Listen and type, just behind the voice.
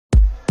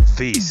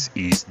This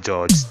is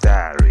George's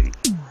Diary,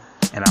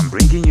 and I'm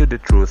bringing you the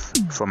truth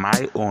from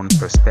my own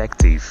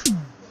perspective.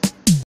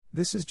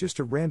 This is just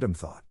a random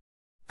thought.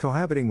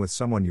 Cohabiting with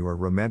someone you are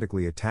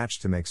romantically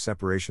attached to makes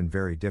separation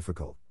very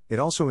difficult. It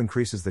also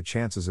increases the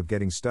chances of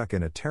getting stuck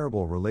in a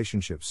terrible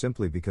relationship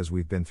simply because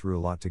we've been through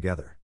a lot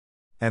together.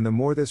 And the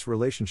more this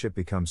relationship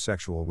becomes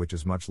sexual, which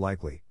is much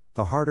likely,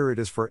 the harder it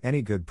is for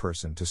any good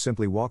person to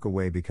simply walk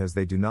away because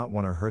they do not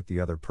want to hurt the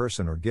other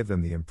person or give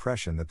them the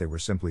impression that they were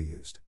simply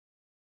used.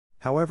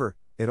 However,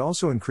 it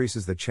also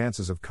increases the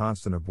chances of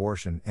constant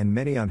abortion and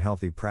many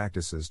unhealthy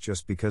practices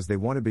just because they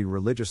want to be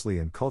religiously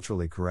and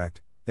culturally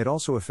correct. It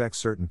also affects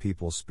certain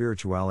people's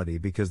spirituality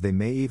because they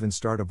may even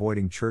start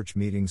avoiding church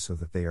meetings so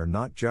that they are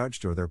not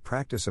judged or their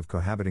practice of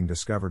cohabiting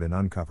discovered and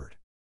uncovered.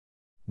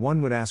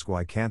 One would ask,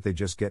 why can't they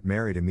just get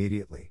married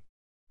immediately?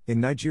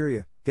 In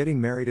Nigeria, getting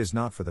married is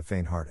not for the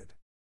faint-hearted.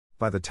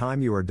 By the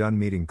time you are done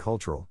meeting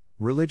cultural,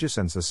 religious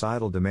and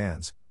societal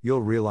demands,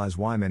 you'll realize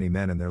why many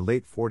men in their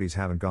late 40s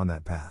haven't gone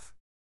that path.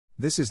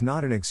 This is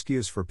not an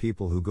excuse for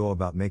people who go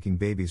about making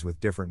babies with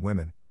different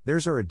women.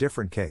 Theirs are a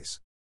different case.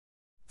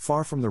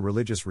 Far from the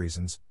religious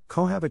reasons,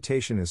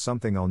 cohabitation is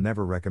something I'll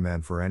never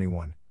recommend for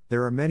anyone.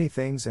 There are many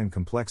things and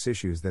complex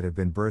issues that have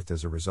been birthed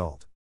as a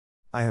result.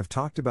 I have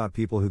talked about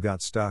people who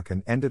got stuck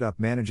and ended up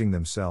managing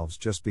themselves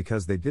just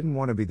because they didn't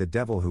want to be the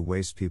devil who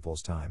wastes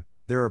people's time.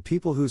 There are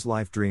people whose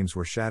life dreams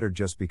were shattered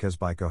just because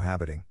by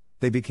cohabiting,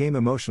 they became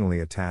emotionally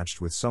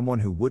attached with someone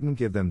who wouldn't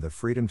give them the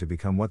freedom to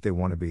become what they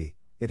want to be.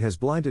 It has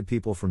blinded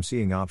people from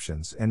seeing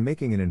options and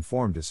making an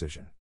informed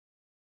decision.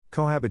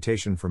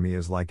 Cohabitation for me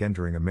is like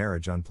entering a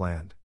marriage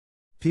unplanned.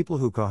 People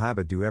who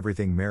cohabit do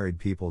everything married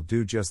people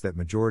do, just that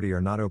majority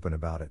are not open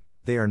about it.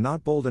 They are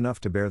not bold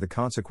enough to bear the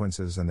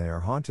consequences, and they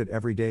are haunted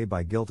every day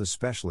by guilt,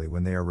 especially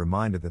when they are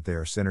reminded that they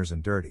are sinners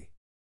and dirty.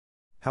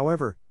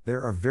 However,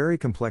 there are very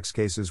complex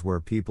cases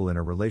where people in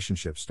a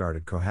relationship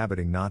started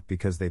cohabiting not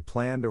because they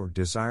planned or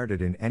desired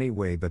it in any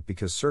way, but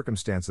because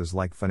circumstances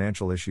like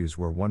financial issues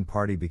where one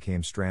party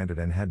became stranded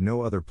and had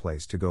no other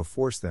place to go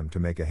forced them to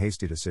make a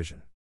hasty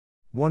decision.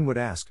 One would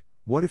ask,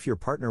 what if your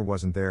partner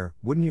wasn't there?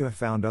 Wouldn't you have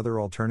found other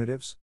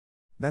alternatives?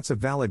 That's a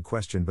valid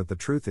question, but the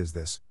truth is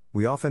this: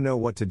 we often know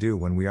what to do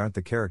when we aren't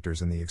the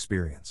characters in the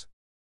experience.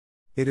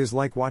 It is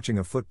like watching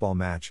a football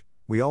match.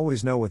 We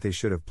always know what they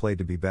should have played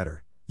to be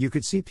better. You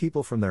could see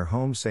people from their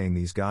homes saying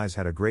these guys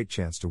had a great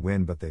chance to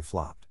win but they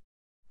flopped.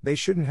 They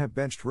shouldn't have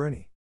benched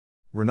Rooney.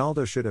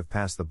 Ronaldo should have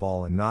passed the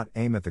ball and not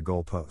aim at the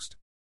goal post.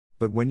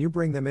 But when you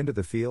bring them into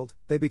the field,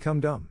 they become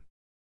dumb.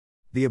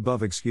 The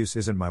above excuse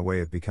isn't my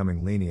way of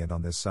becoming lenient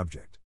on this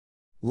subject.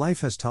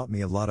 Life has taught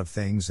me a lot of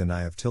things, and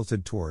I have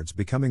tilted towards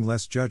becoming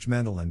less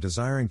judgmental and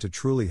desiring to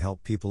truly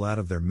help people out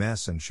of their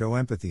mess and show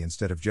empathy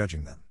instead of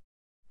judging them.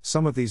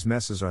 Some of these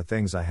messes are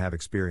things I have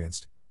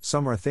experienced.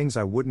 Some are things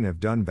I wouldn't have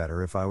done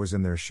better if I was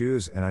in their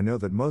shoes, and I know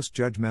that most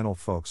judgmental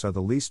folks are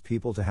the least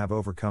people to have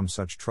overcome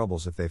such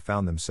troubles if they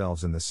found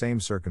themselves in the same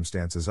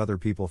circumstances other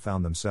people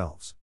found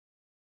themselves.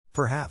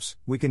 Perhaps,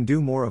 we can do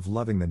more of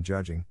loving than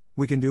judging,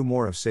 we can do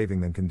more of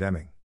saving than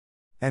condemning.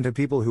 And to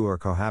people who are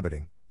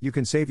cohabiting, you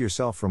can save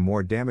yourself from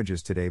more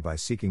damages today by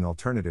seeking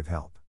alternative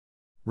help.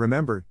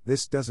 Remember,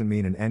 this doesn't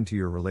mean an end to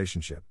your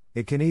relationship.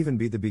 It can even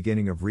be the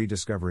beginning of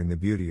rediscovering the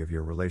beauty of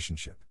your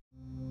relationship.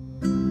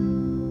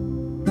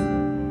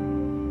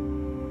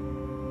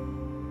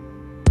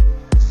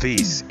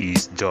 This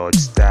is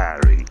George's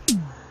Diary,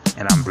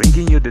 and I'm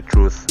bringing you the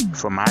truth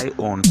from my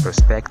own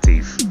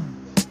perspective.